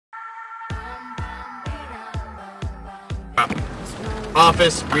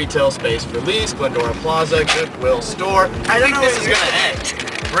Office, retail space for lease, Glendora Plaza, Goodwill store. I think this is gonna end.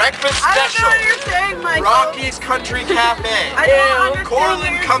 Breakfast special. I don't know what you're saying, Michael. Rocky's Country Cafe. I don't understand Corlin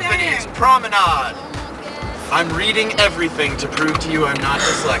what you're Company's saying. Promenade. I'm reading everything to prove to you I'm not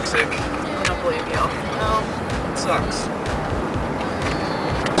dyslexic. I don't believe you. Well, it sucks.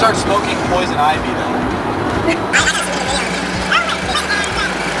 Start smoking poison ivy though.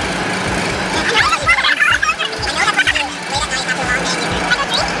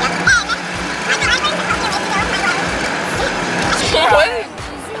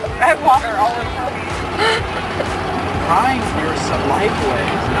 I have water all the time. Crying your life away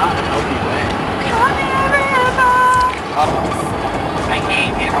is not a healthy way. I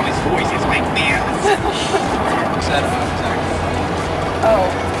hate it how his voice is like this. Exactly. Oh.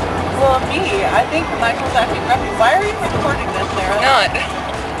 Well, me, I think Michael's acting grumpy. Why are you recording this, Sarah? Not.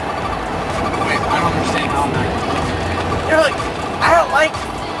 Wait, I don't understand how I'm not. You're like, I don't like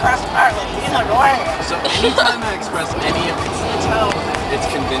Cross Ireland. He's like, why? So anytime I express any of it's how it's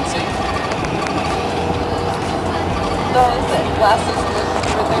convincing. Those glasses are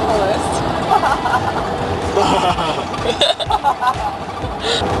ridiculous.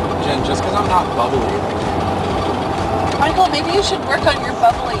 Jen, just because I'm not bubbly. Michael, maybe you should work on your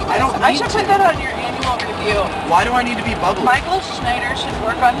bubbly. I should put that on your annual review. Why do I need to be bubbly? Michael Schneider should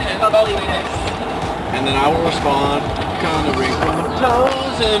work on his bubbliness. And then I will respond, kind of ring from the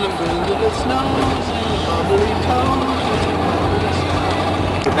toes and a bit of the snows and bubbly toes.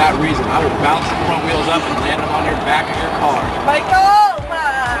 For that reason, I would bounce the front wheels up and land them on your back of your car. Michael!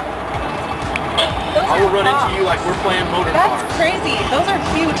 I will run into you like we're playing motor That's cars. crazy. Those are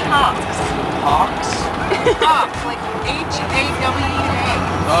huge hops. Hawks? Hops, like H-A-W-A.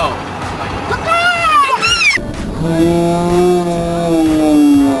 Oh.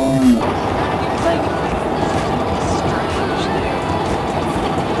 It's like strange there.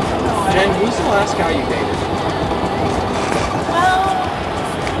 Jen, who's the last guy you dated? Well,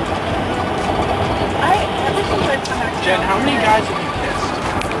 ever since I've come back. Jen, how many guys have you kissed?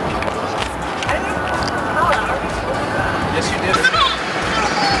 I think, Yes, you did.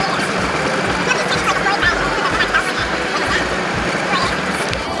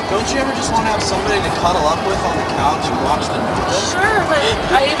 Don't you ever just want to have somebody to cuddle up with on the couch and watch the movie? sure, but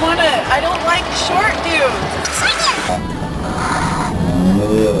I don't like short dudes.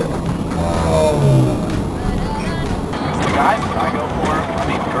 The guys that I go for, I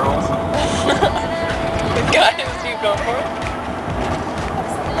mean girls. The guys you go for?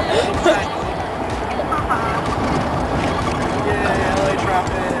 Yeah, LA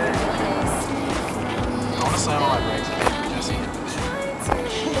traffic. I want to slam on my brakes and wait for Jesse.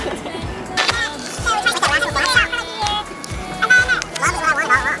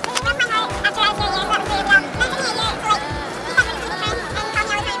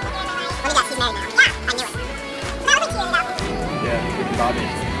 Yeah, Bobby.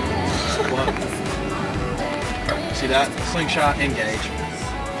 What? See that? Slingshot, engage.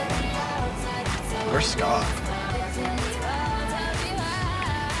 Where's Scott?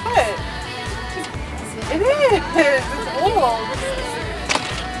 What? It is. It's old.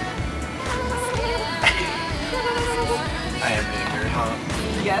 I am being weird, huh?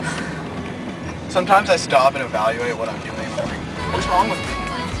 Yes. Sometimes I stop and evaluate what I'm doing. I'm like, what's wrong with me?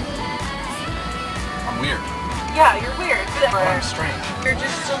 I'm weird. Yeah, you're weird. I'm strange. You're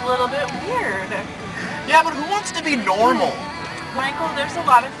just a little bit weird. Yeah, but who wants to be normal? Michael, there's a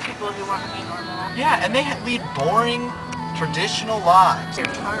lot of people who want to be normal. Yeah, and they lead boring, traditional lives. Your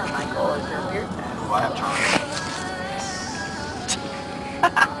charm, Michael, is your weirdness. Oh, I have charm.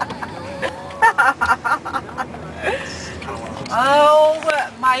 Oh,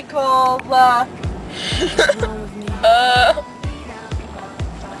 Michael.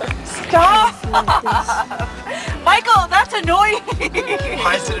 Stop! Michael, that's annoying!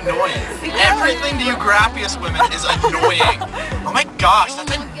 Why is it annoying? Everything to you grappiest women is annoying. Oh my gosh,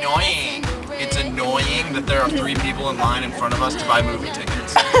 that's annoying. It's annoying that there are 3 people in line in front of us to buy movie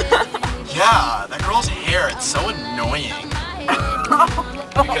tickets. Yeah, that girl's hair, it's so annoying.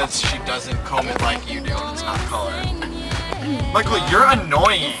 Because she doesn't comb it like you do and it's not colored. Michael, you're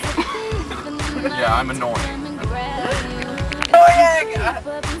annoying. Yeah, I'm annoying.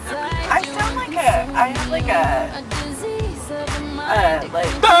 I sound like I have like a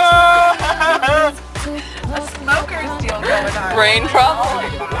smoker's deal going on. Brain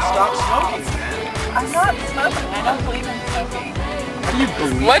problem? Stop smoking, man. I'm not smoking. I don't believe in smoking. How do you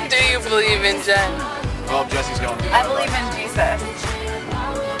believe? What do you believe in, Jen? Oh, Jesse's going to do I that. believe in Jesus.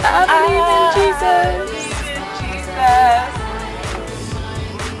 I believe in Jesus. Jesus.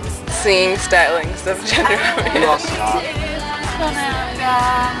 Singing stylings of gender. We lost Scott.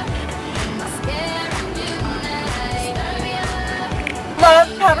 Love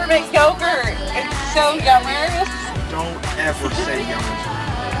peppermint yogurt. It's so yummers. Don't ever say yummers.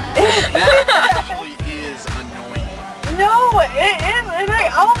 That actually is annoying. No, it is. And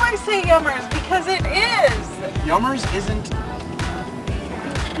I always say yummers because it is. Yummers isn't...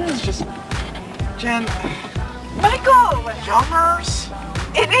 It's just... Jen... Michael! Yummers?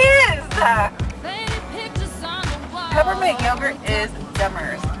 It is! Peppermint yogurt is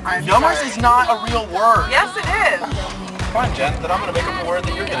yummers. Yummers is not a real word. Yes, it is. Fine, Jen, then I'm going to make up a word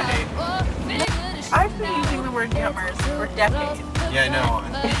that you're going to hate. I've been using the word yummers for decades. Yeah, I know.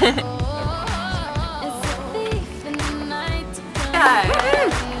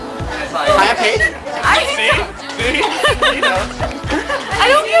 I have hate. See? He knows. I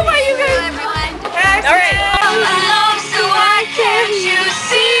don't get why you guys... All right. So why can't you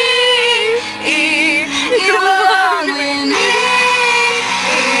see you belong with me?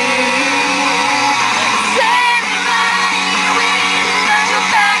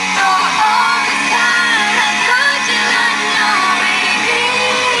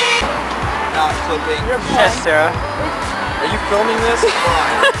 Yes, Sarah. Are you filming this? Here,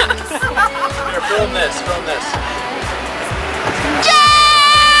 film this. Film this.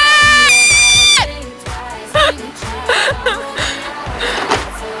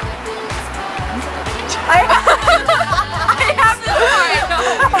 I have this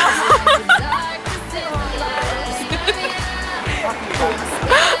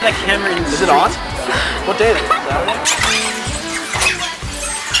That camera is it on? What day is it? Saturday?